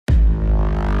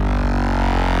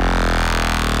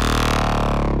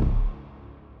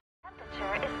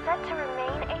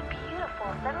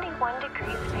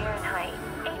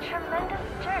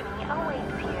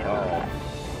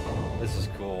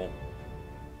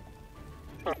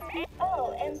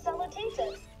Oh, and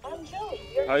salutations. I'm Joey,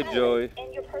 your Hi, pilot Joey.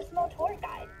 and your personal tour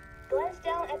guide. Glance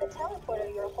down at the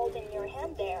teleporter you're holding in your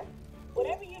hand there.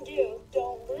 Whatever you do,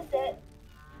 don't lose it.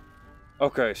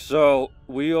 Okay, so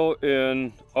we are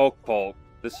in ARK Park.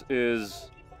 This is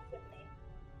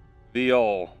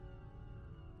VO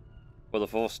for the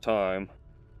first time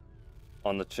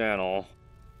on the channel,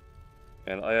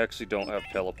 and I actually don't have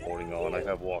teleporting on. I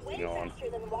have walking on. Way faster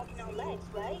than walking on legs,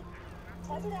 right?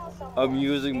 Test it out some I'm more.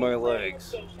 using my Anywhere in the legs.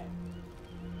 station.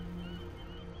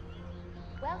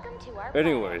 Welcome to our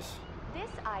Anyways, planet.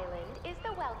 This island is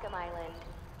the Welcome Island.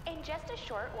 In just a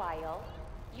short while,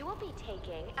 you will be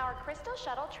taking our crystal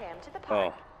shuttle tram to the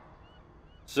park.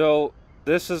 So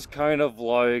this is kind of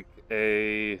like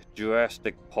a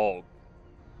Jurassic Park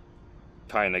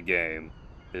kind of game,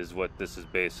 is what this is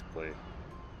basically.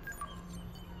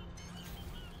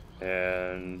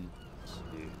 And let's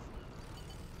see,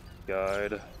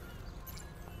 guide.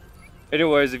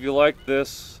 Anyways, if you like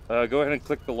this, go ahead and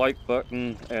click the like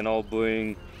button, and I'll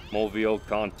bring more VO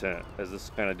content, as this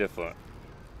is kind of different.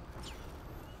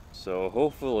 So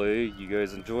hopefully you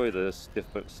guys enjoy this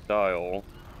different style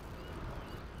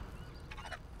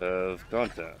of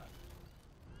content.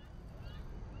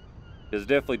 It's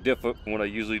definitely different from what I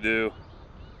usually do.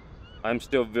 I'm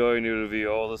still very new to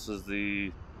VO. This is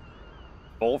the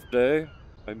 4th day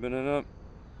I've been in it,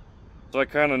 so I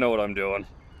kind of know what I'm doing.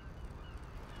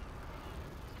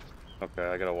 Okay,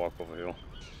 I gotta walk over here.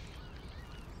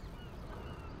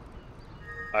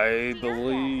 I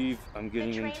believe I'm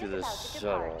getting into the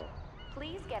shuttle.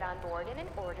 Please get on board in an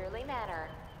orderly manner.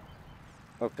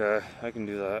 Okay, I can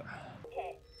do that.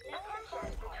 Okay, now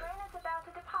Attention, the train is about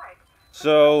to depart.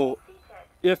 So, Please be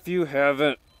seated. if you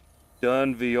haven't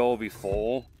done VO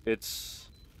before, it's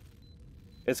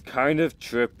kind of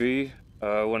trippy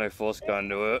when I first got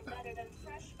into it. better than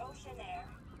fresh ocean air.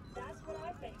 That's what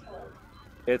I've been told.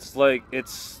 It's like,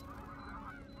 it's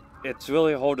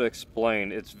really hard to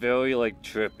explain. It's very, like,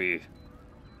 trippy.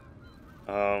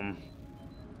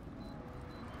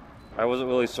 I wasn't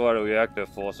really sure how to react at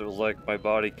first. It was like my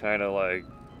body kind of, like,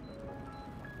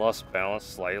 lost balance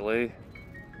slightly.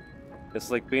 It's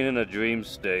like being in a dream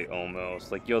state,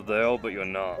 almost. Like, you're there, but you're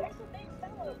not. There's a big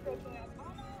fellow approaching us on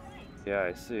our right. Yeah,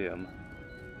 I see him.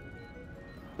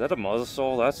 Is that a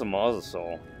mosasaur? That's a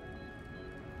mosasaur.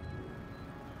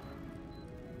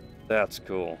 That's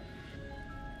cool.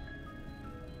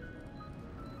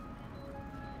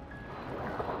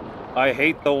 I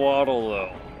hate the waddle,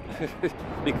 though.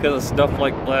 Because of stuff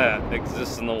like that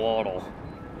exists in the waddle.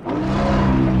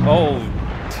 Oh.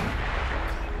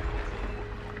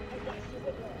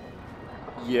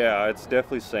 Yeah, it's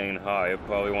definitely saying hi. It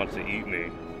probably wants to eat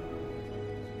me.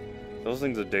 Those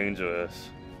things are dangerous.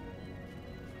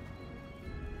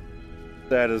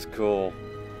 That is cool.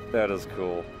 That is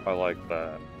cool. I like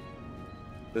that.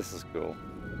 This is cool.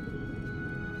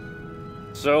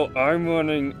 So, I'm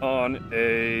running on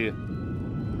a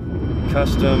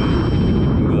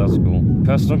custom... Ooh, that's cool.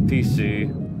 Custom PC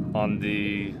on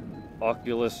the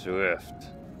Oculus Rift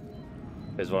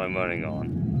is what I'm running on.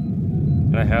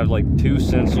 And I have like 2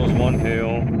 sensors, one here,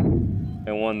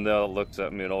 and one that looks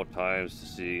at me at all times to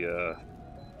see,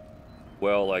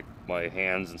 well, like my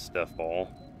hands and stuff all.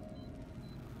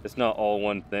 It's not all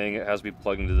one thing, it has to be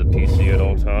plugged into the PC at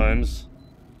all times.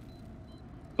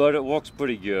 But it works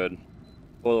pretty good.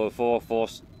 For a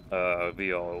first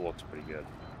VO, it works pretty good.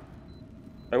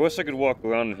 I wish I could walk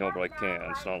around in here, but I can't.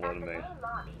 It's not letting me.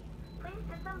 Please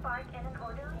disembark in an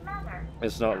orderly manner.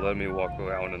 It's not letting me walk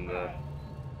around in the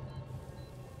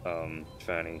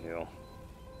tranny here.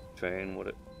 Train, what's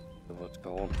it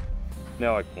called?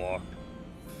 Now I can walk.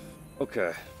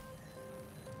 Okay.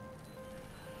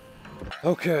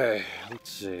 Okay, let's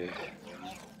see.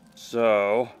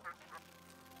 So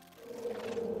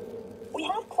We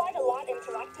have quite a lot of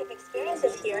interactive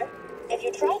experiences here. If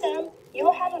you try them, you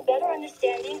will have a better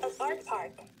understanding of ARK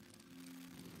Park.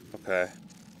 okay.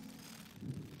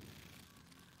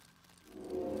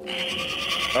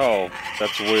 Oh,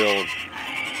 that's weird.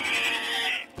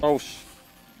 Oh,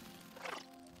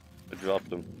 I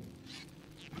dropped him.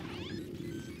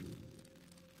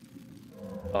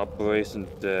 Operation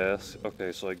desk.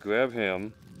 Okay, so I grab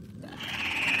him.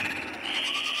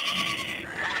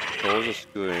 Close the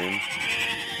screen.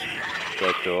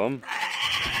 Go to him.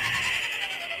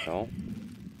 No.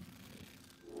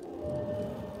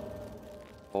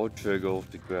 Hold trigger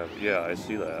to grab. Yeah, I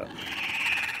see that.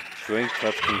 Shrink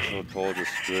touch control toward the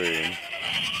screen.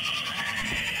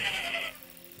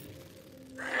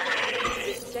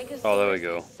 Check his Oh, there we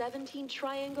go. 17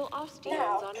 triangle osteons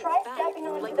Now, on its try back, stepping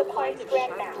onto like the a park's line of grand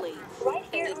sharp map, blades. right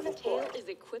here And on the its tail floor. is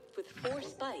equipped with 4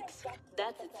 spikes.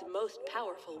 That's its most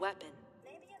powerful weapon.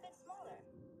 Maybe a bit smaller.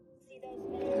 See those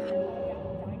miniature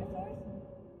dinosaurs?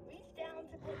 Reach down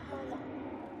to pick one up.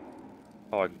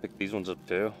 Oh, I can pick these ones up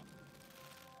too.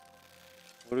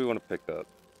 What do we want to pick up?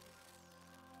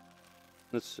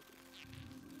 Let's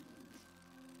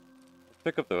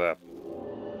pick up the apple.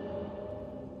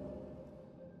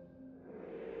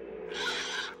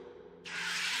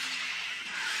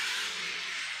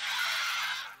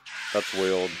 That's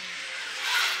wild.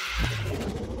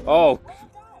 Oh!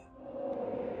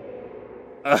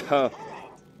 Alright,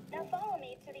 now follow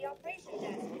me to the operation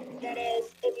desk. That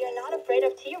is, if you're not afraid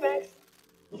of T-Rex.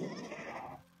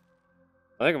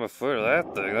 I think I'm afraid of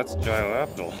that thing. That's a giant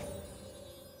apple.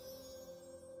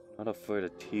 Not afraid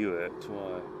of T-Rex.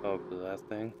 Why? Oh, that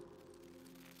thing?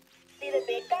 See the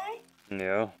big guy?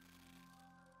 Yeah.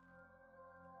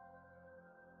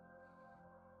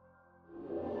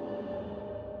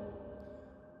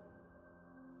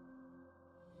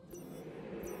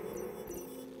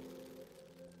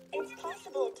 It's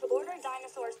possible to order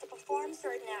dinosaurs to perform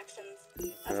certain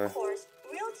actions. Of course,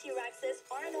 real T-Rexes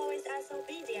aren't always as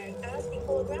obedient as the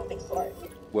holographic sort.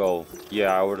 Well,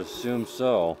 yeah, I would assume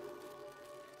so.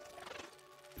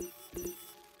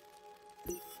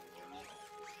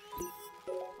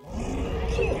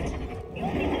 Cute.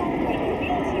 You'll be conquering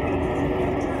real T-Rexes in no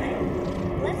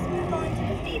time. Let's move on to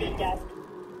the feeding desk.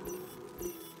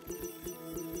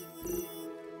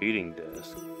 Feeding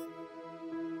desk.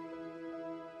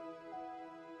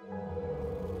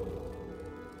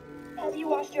 Have you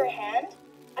washed your hand?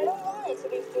 I don't want it to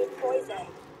be food poison.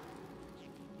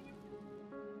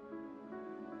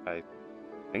 I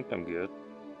think I'm good.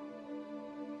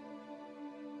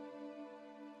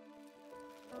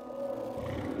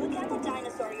 Look at the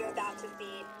dinosaur you're about to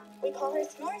feed. We call her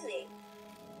Snorzy,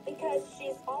 because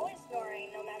she's always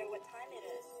snoring no matter what time it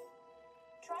is.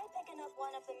 Try picking up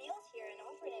one of the meals here and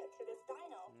offering it to this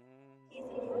dino. He's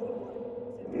in her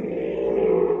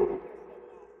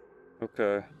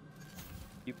Okay.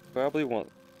 You probably want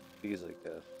these, I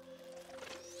guess.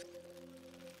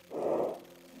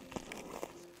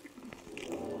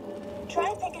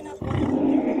 Try picking up one of the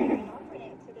meals here and offering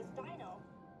it to this dino.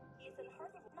 He's in her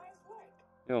nice work.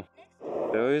 Yo,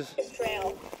 Next, berries? this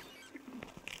trail.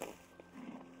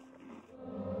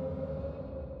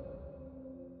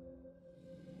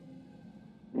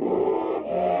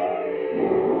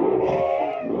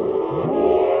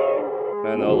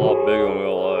 Man, they're a lot bigger in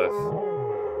real life.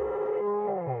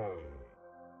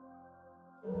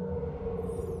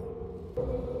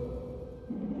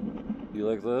 You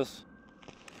like this?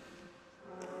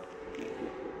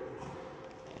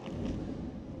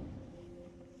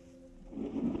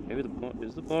 Maybe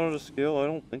is the bottom of the scale? I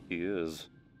don't think he is.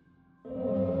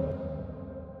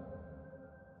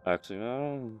 Actually, I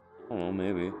don't know,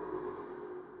 maybe.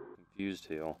 Confused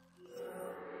heel.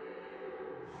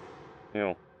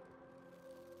 Heel.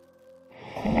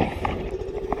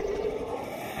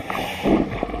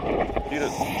 Eat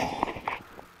it.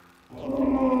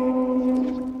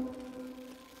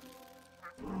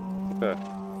 Okay.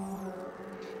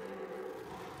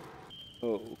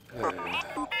 Okay.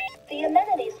 The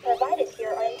amenities provided here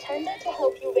are intended to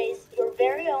help you raise your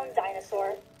very own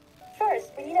dinosaur.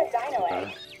 First, we need a dino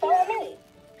egg. Follow me.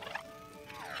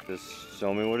 Just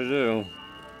show me what to do.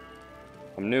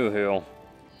 I'm new here.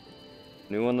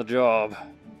 New on the job.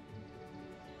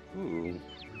 Ooh.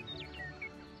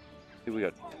 See, we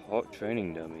got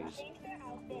training dummies. Change their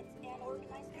outfits and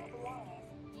organize their belongings.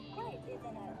 Great, isn't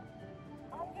it?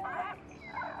 On your right.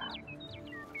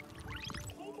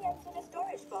 Peek into the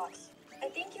storage box. I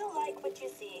think you'll like what you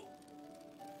see.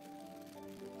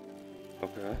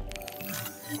 Okay.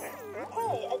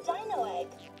 Hey, a dino egg.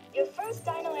 Your first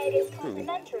dino egg is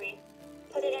complimentary.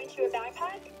 Put it into your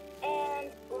backpack, and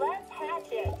let's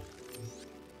hatch it.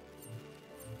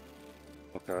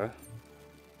 Okay.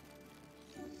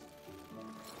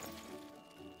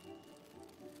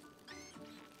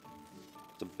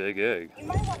 It's a big egg. You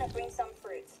might want to bring some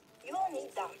fruits. You will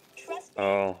need them. Trust me.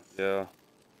 Oh, yeah.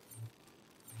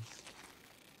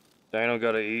 Dino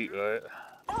gotta eat, right?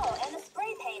 Oh, and a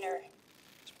spray painter.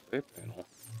 Spray panel. What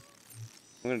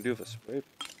am I gonna do with a spray?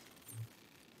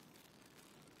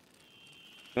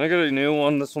 Can I get a new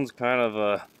one? This one's kind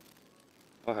of,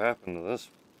 what happened to this?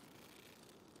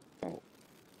 Oh.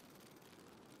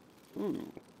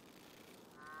 Ooh.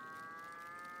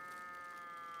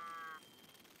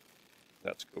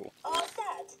 That's cool. All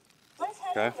set. Let's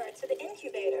head Okay. over to the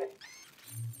incubator.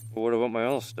 Well, what about my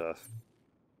other stuff?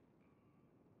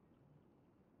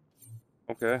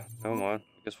 Okay, never mind.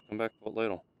 I guess we'll come back to it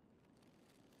later.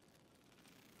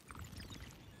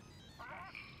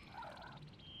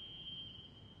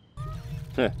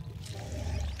 Heh.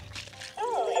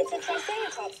 Oh, it's a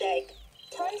Triceratops egg.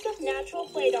 Tons of natural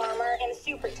plate armor and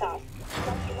super tough.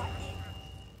 Lucky, lucky.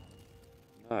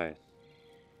 Nice.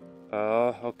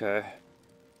 Okay.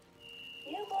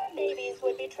 Newborn babies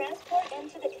would be transported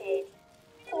into the cage.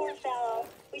 Poor fellow.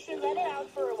 We should let it out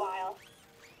for a while.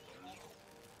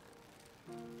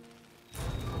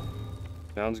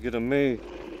 Sounds good to me.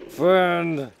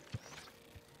 Friend!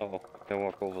 Oh, I can't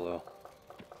walk over there.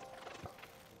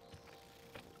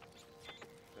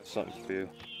 Got something for you.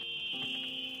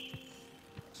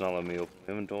 It's not letting me open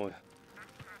inventory.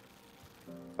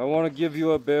 I want to give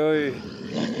you a berry.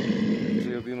 So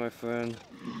you'll be my friend.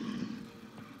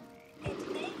 It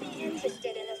may be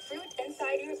interested in the fruit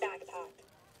inside your backpack.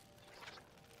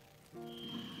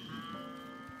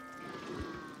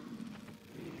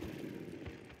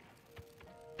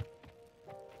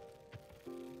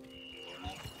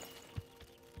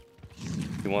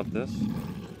 You want this?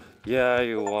 Yeah,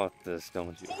 you want this,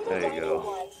 don't you? See the There you dino go.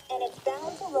 once, and it's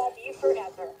bound to love you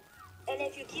forever. And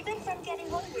if you keep it from getting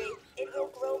hungry, it will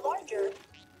grow larger.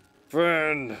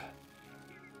 Friend!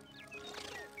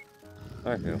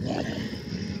 Thank you.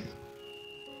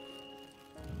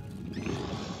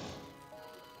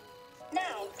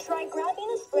 Now, try grabbing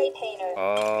a spray painter.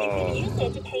 Oh. You can use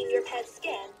it to paint your pet's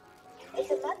skin. It's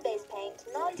a mud-based paint,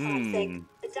 non-toxic.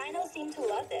 The dinos seem to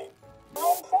love it. I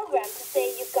am programmed to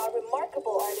say you've got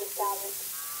remarkable artist talent.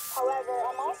 However,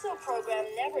 I'm also programmed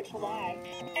never to lie.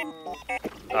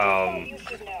 I thought you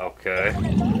should know. Okay. It's an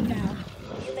adult now.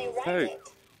 You may write Hey.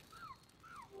 it.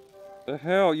 The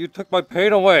hell? You took my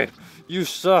paint away! You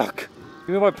suck!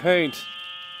 Give me my paint!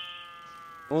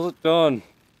 When was it done?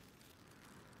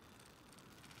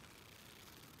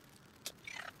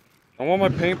 I want my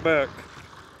paint back!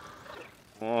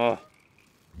 Oh. I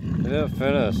didn't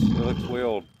finish. It looks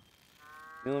weird.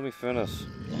 You let me finish.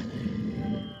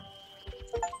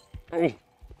 Oh!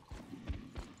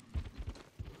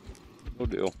 No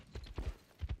deal.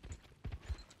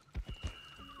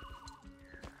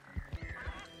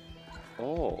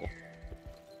 Oh.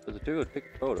 There's a dude, take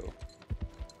a photo.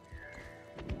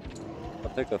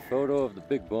 I'll take a photo of the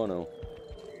big bono.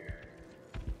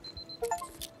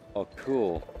 Oh,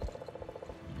 cool.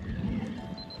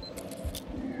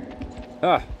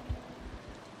 Ah!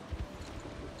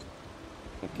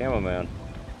 The cameraman.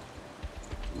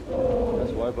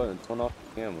 That's Y button, turn off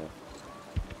the camera.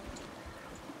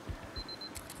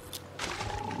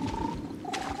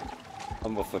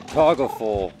 I'm a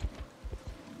photographer.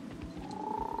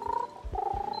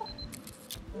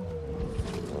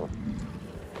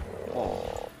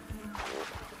 Oh.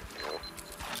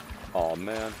 Oh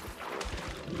man.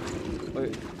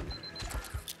 Wait.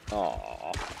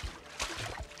 Oh.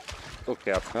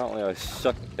 Okay, apparently I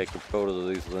suck at taking photos of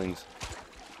these things.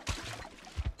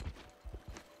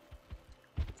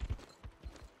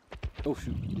 Oh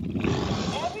shoot.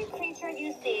 Every creature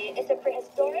you see is a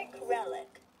prehistoric relic.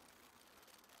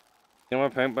 Get my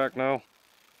paint back now?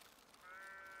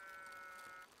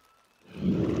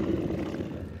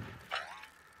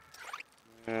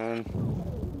 And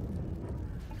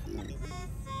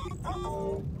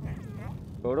Uh-oh.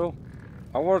 photo?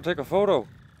 I want to take a photo.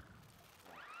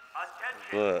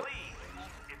 Attention, please.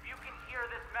 If you can hear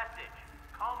this message,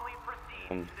 calmly proceed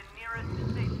to the nearest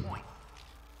safe point.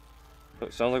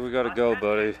 It sounds like we gotta go,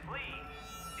 buddy. Attention, please.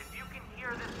 If you can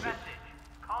hear this message,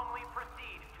 calmly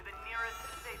proceed to the nearest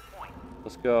safe point.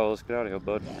 Let's go. Let's get out of here,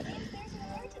 bud. What if there's an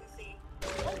emergency?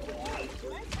 Don't worry,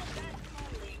 let's have that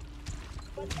calmly.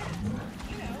 But fast,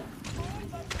 you know, forward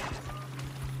but fast.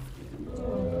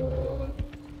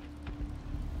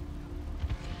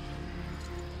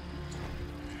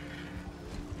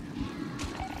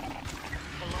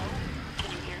 Hello? Can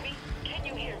you hear me? Can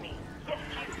you hear me? Yes,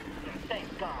 you. Thank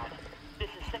God. This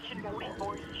is Section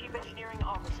 44's Chief Engineering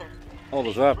Officer. Oh,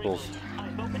 those apples.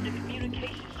 I've opened a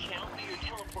communications channel through your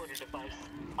teleporter device.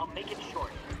 I'll make it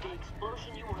short. The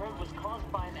explosion you heard was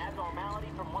caused by an abnormality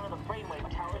from one of the brainwave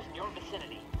towers in your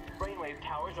vicinity. Brainwave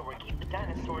towers are where keep the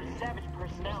dinosaurs' savage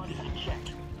personalities in check.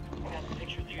 Got the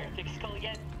picture through your thick skull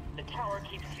yet? The tower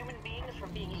keeps human beings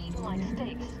from being eaten like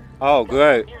steaks. Oh,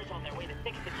 great. Engineers on their way to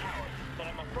fix the tower, but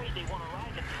I'm afraid they won't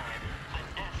arrive in time. I'm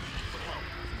asking you for help,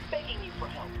 begging you for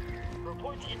help.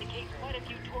 Reports indicate quite a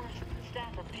few tourists and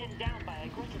staff are pinned down by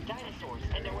aggressive dinosaurs,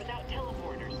 and they're without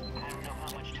teleporters. I don't know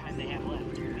how much time they have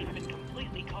left. We have been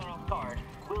completely caught off guard.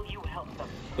 Will you help them?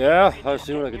 Yeah, I'll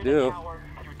see what I can do.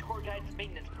 Your tour guide's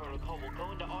maintenance protocol will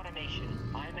go into automation.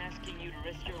 I'm asking you to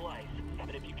risk your life,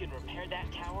 but if you can repair that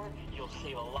tower, you'll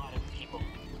save a lot of people.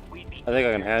 We'd be I think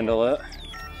I can handle it.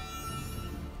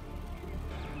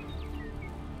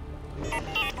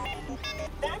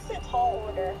 That's a tall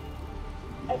order.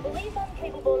 I believe I'm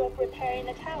capable of repairing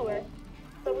the tower,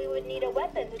 but we would need a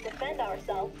weapon to defend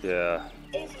ourselves. Yeah.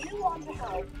 If you want to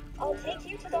help, I'll take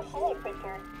you to the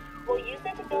holoprinter. We'll use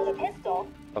it to build a pistol.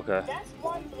 Okay. That's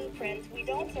one blueprint we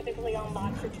don't typically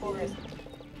unlock for tourists.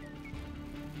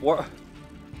 What?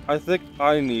 I think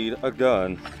I need a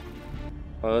gun.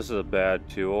 Oh, this is a bad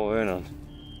tool, isn't it?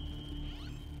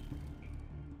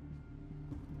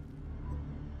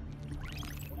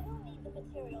 We don't need the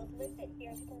materials listed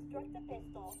here to construct the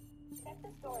pistol. Check the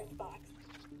storage box.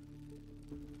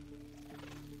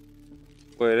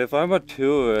 Wait, if I'm a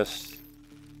tourist,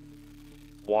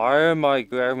 why am I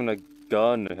grabbing a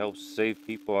gun to help save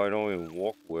people I don't even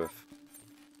walk with?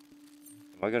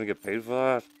 Am I gonna get paid for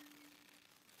that?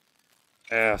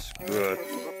 Ask good.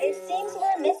 It seems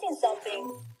we're missing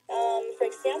something. For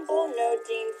example, no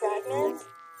gene fragments.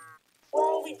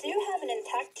 Well, we do have an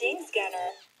intact gene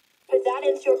scanner. Put that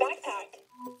into your backpack.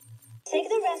 Take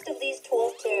the rest of these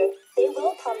tools too. They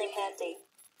will come in handy.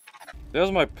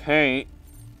 There's my paint.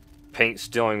 Paint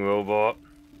stealing robot.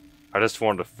 I just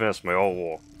wanted to finish my old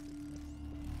wall.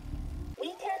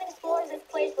 We can explore this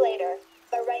place later,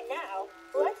 but right now,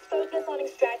 let's focus on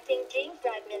extracting gene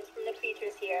fragments from the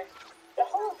creatures here. The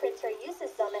holoprinter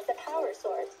uses them as a power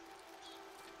source.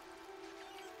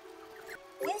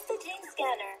 With the gene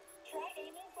scanner, try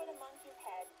aiming for the monkey's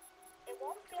head. It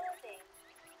won't feel a thing.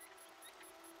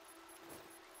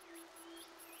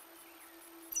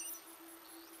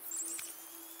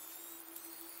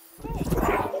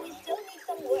 Great, but we still need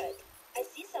some wood. I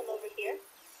see some over here.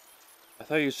 I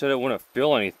thought you said it wouldn't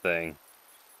feel anything.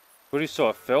 Pretty sure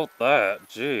I felt that.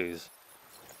 Jeez.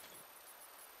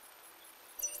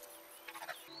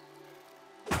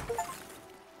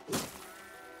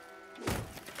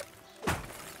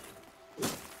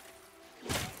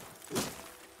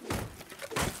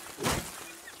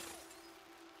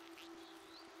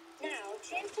 Now,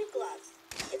 change to gloves.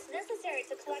 It's necessary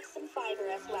to collect some fiber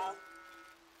as well.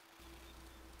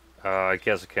 I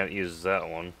guess I can't use that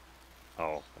one.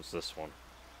 Oh, it's this one.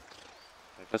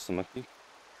 Touch the monkey.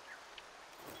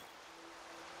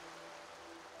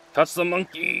 Touch the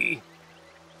monkey!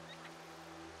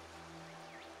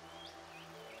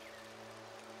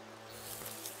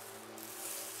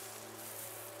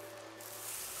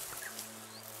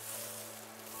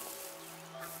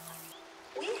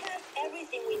 We have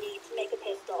everything we need to make a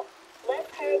pistol.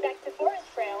 Let's hurry back to Forest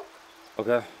Trail.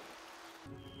 Okay.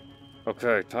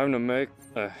 Okay, time to make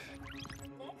a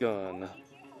Next, gun. I'll teach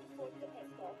you how to forge the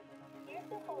pistol. Here's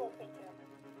the holoprinter.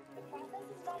 The process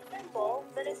is not simple,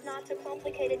 but it's not too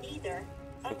complicated either.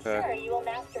 I'm Okay. sure you will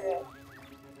master it.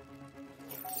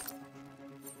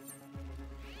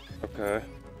 Okay.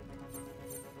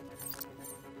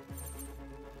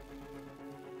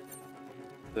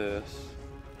 This.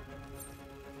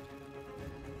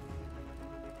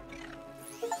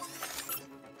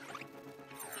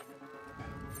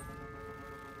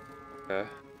 Okay.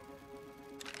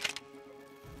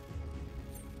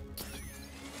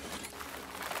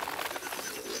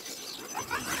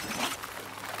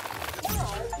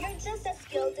 Wow, you're just as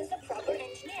skilled as a proper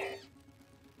engineer.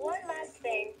 One last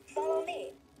thing, follow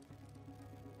me.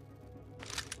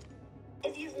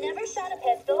 If you've never shot a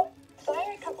pistol,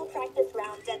 fire a couple practice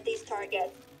rounds at these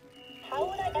targets. How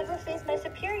would I ever face my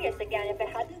superiors again if I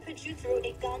hadn't put you through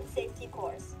a gun safety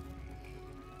course?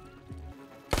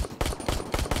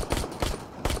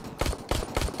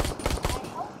 I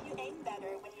hope you aim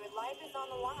better when your life is on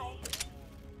the line.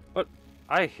 But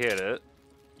I hit it.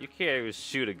 You can't even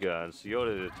shoot a gun, so you're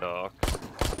to talk. The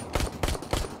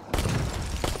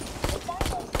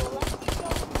dinos will let you go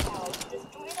themselves to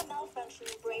destroy the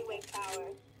malfunctioning brainwave tower.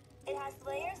 It has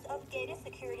layers of gated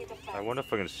security defense. I wonder if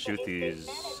I can But shoot if they these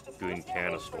manage to green force their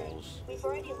way through, canisters. we've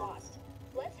already lost.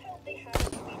 Let's hope they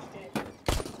haven't reached it.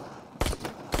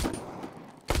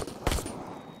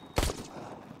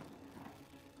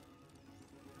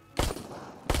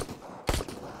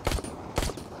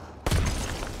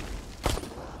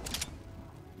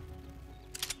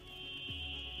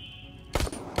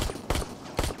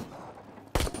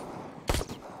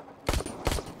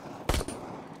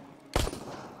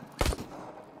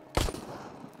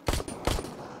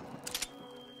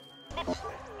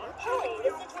 Hey, the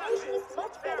situation is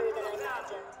much better than I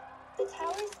imagined. The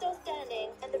tower is still standing,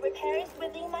 and the repair is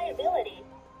within my ability.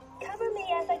 Cover me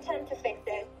as I attempt to fix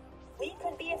it. We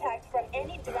could be attacked from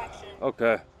any direction.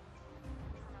 Okay.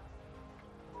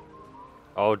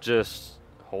 I'll just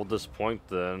hold this point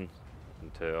then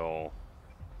until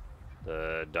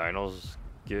the dinos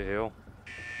get here.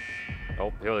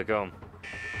 Oh, here they come.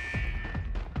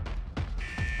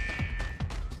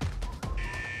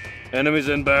 Enemies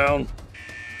inbound.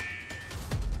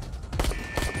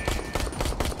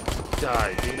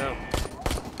 Die, Dino.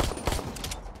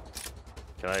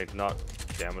 Can I not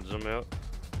damage them yet?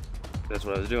 That's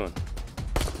what I was doing.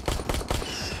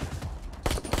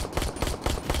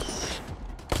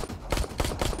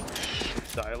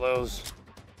 Silos.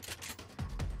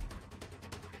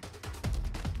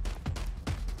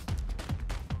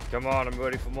 Come on, I'm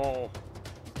ready for more.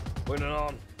 Putting it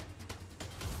on.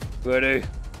 Ready.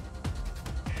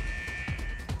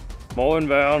 More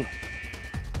inbound.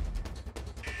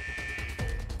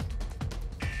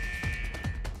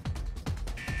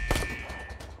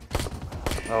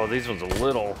 Oh, these ones are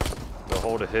little. They'll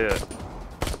hold a hit.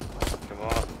 Come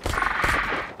on.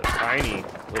 They're tiny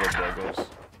little buggles.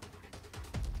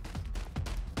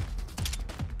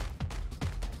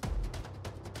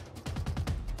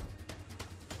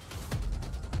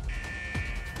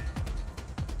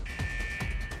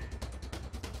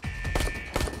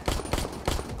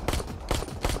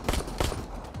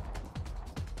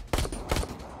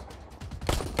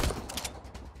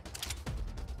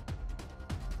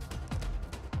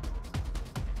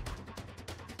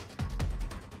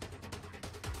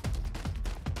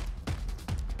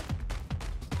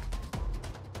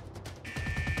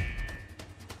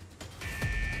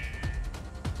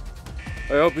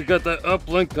 I hope you got that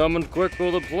uplink coming quick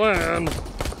for the plan.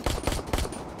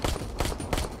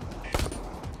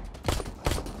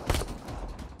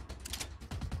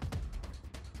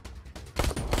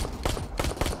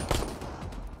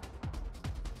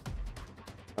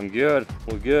 I'm good.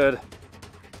 We're good.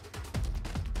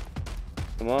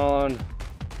 Come on.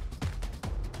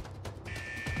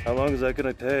 How long is that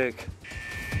gonna take?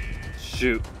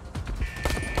 Shoot.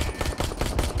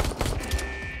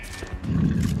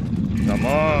 Come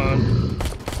on.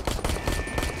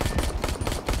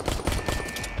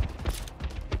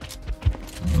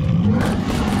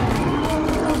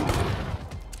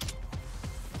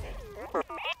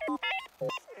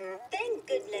 Thank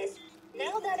goodness.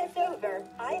 Now that it's over,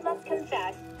 I must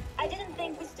confess, I didn't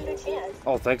think we stood a chance.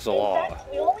 Oh, thanks a In lot.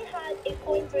 fact, we only had a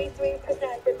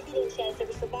 0.33% repeating chance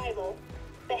of survival.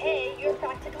 But hey, you're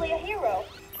practically a hero.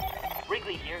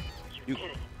 Wrigley here. You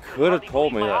did it. could have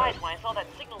told me I that. hardly believed my eyes when I saw that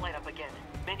signal light up again.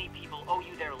 Many people owe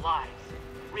you their lives.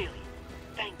 Really.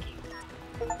 Thank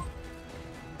you.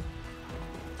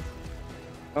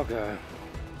 Okay.